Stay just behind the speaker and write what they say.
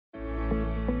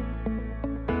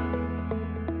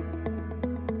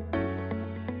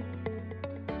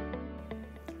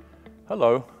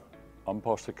Hello, I'm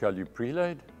Pastor Kalju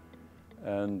Priilaid,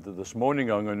 and this morning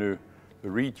I'm going to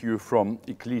read to you from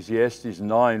Ecclesiastes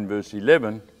 9 verse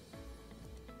 11.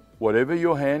 Whatever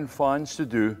your hand finds to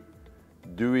do,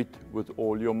 do it with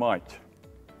all your might.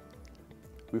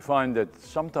 We find that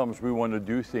sometimes we want to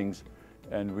do things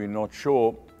and we're not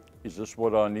sure, is this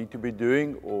what I need to be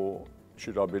doing or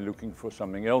should I be looking for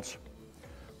something else?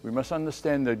 We must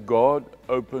understand that God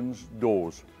opens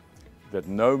doors that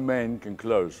no man can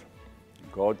close.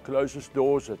 God closes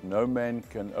doors that no man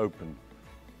can open.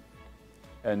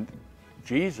 And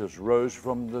Jesus rose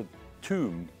from the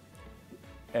tomb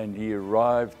and he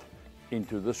arrived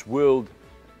into this world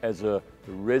as a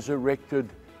resurrected,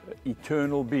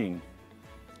 eternal being.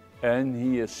 And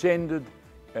he ascended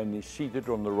and is seated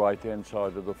on the right-hand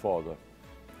side of the Father.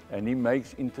 And he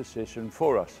makes intercession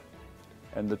for us.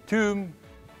 And the tomb,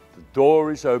 the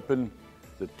door is open,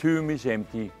 the tomb is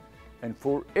empty, and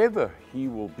forever he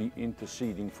will be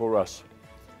interceding for us.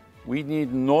 We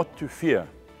need not to fear.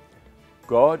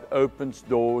 God opens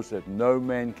doors that no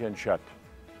man can shut,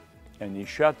 and he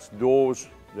shuts doors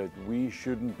that we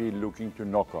shouldn't be looking to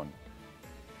knock on.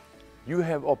 You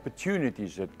have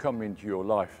opportunities that come into your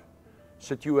life,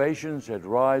 situations that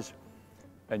rise,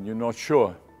 and you're not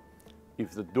sure.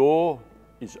 If the door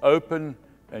is open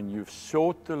and you've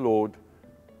sought the Lord,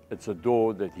 it's a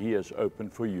door that he has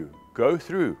opened for you. Go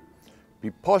through. Be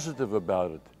positive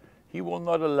about it. He will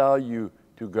not allow you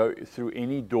to go through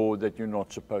any door that you're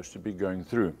not supposed to be going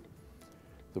through.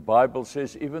 The Bible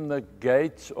says even the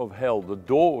gates of hell, the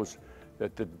doors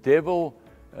that the devil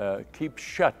keeps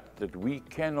shut, that we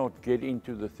cannot get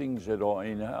into the things that are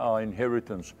in our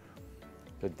inheritance,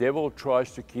 the devil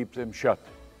tries to keep them shut.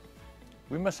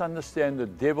 We must understand the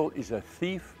devil is a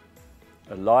thief,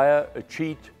 a liar, a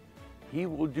cheat. He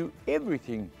will do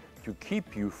everything to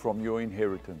keep you from your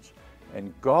inheritance.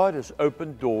 And God has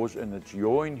opened doors and it's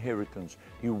your inheritance.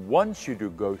 He wants you to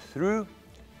go through,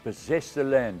 possess the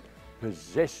land,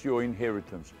 possess your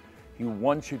inheritance. He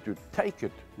wants you to take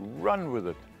it, run with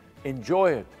it,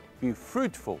 enjoy it, be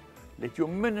fruitful. Let your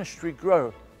ministry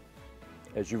grow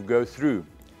as you go through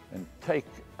and take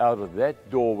out of that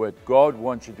door what God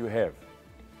wants you to have.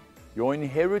 Your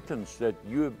inheritance that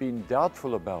you have been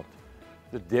doubtful about,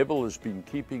 the devil has been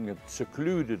keeping it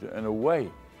secluded and away.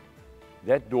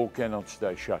 That door cannot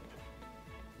stay shut.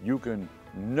 You can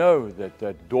know that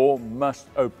that door must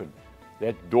open.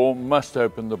 That door must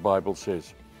open, the Bible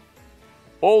says.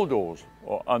 All doors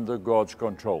are under God's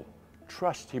control.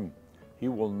 Trust him. He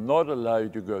will not allow you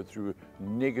to go through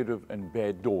negative and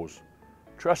bad doors.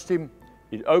 Trust him.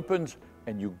 It opens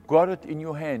and you got it in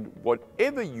your hand.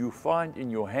 Whatever you find in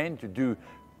your hand to do,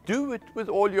 do it with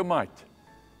all your might.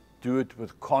 Do it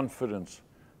with confidence.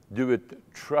 Do it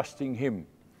trusting him.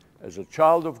 As a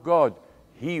child of God,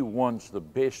 he wants the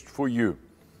best for you.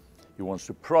 He wants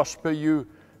to prosper you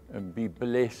and be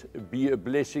a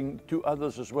blessing to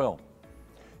others as well.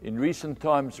 In recent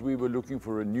times, we were looking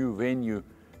for a new venue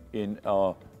in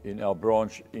our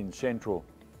branch in Central.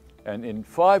 And in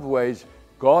 5 ways,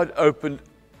 God opened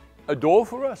a door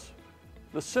for us.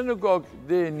 The synagogue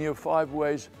there near 5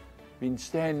 ways been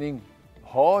standing,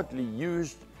 hardly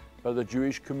used by the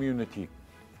Jewish community.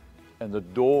 And the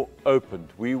door opened.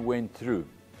 We went through.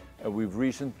 And we've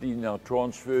recently now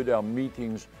transferred our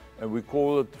meetings and we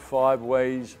call it 5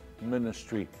 Ways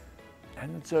Ministry.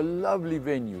 And it's a lovely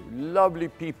venue, lovely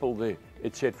people there,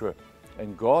 etc.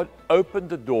 And God opened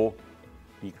the door.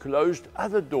 He closed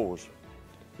other doors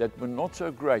that were not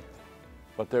so great,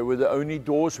 but they were the only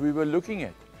doors we were looking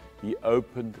at. He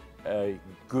opened a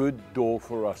good door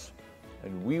for us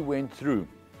and we went through.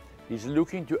 He's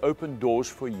looking to open doors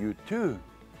for you too.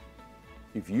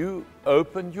 If you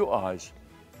open your eyes,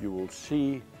 you will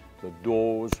see the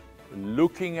doors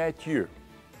looking at you,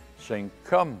 saying,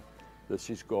 come, this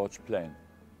is God's plan.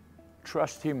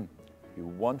 Trust him. He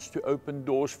wants to open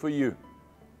doors for you.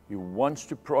 He wants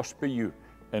to prosper you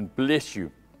and bless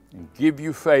you and give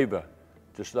you favor,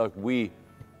 just like we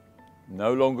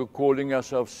no longer calling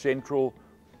ourselves Central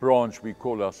Branch, we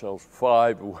call ourselves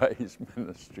 5 Ways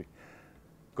Ministry.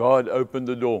 God opened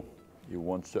the door. He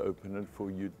wants to open it for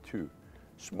you too.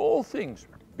 Small things,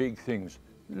 big things.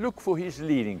 Look for his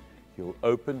leading. He'll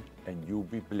open and you'll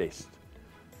be blessed.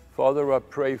 Father, I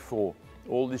pray for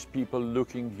all these people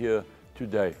looking here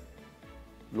today.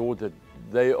 Lord, that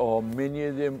many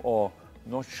of them are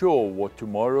not sure what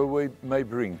tomorrow may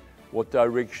bring, what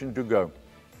direction to go.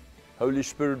 Holy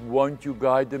Spirit, won't you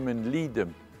guide them and lead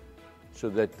them so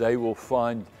that they will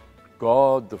find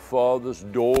God the Father's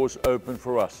doors open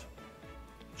for us.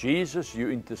 Jesus,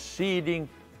 you're interceding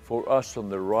for us on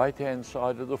the right-hand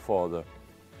side of the Father.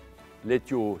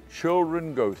 Let your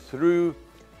children go through,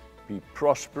 be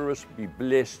prosperous, be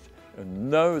blessed, and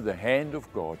know the hand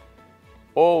of God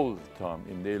all the time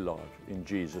in their lives. In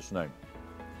Jesus' name,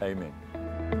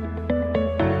 amen.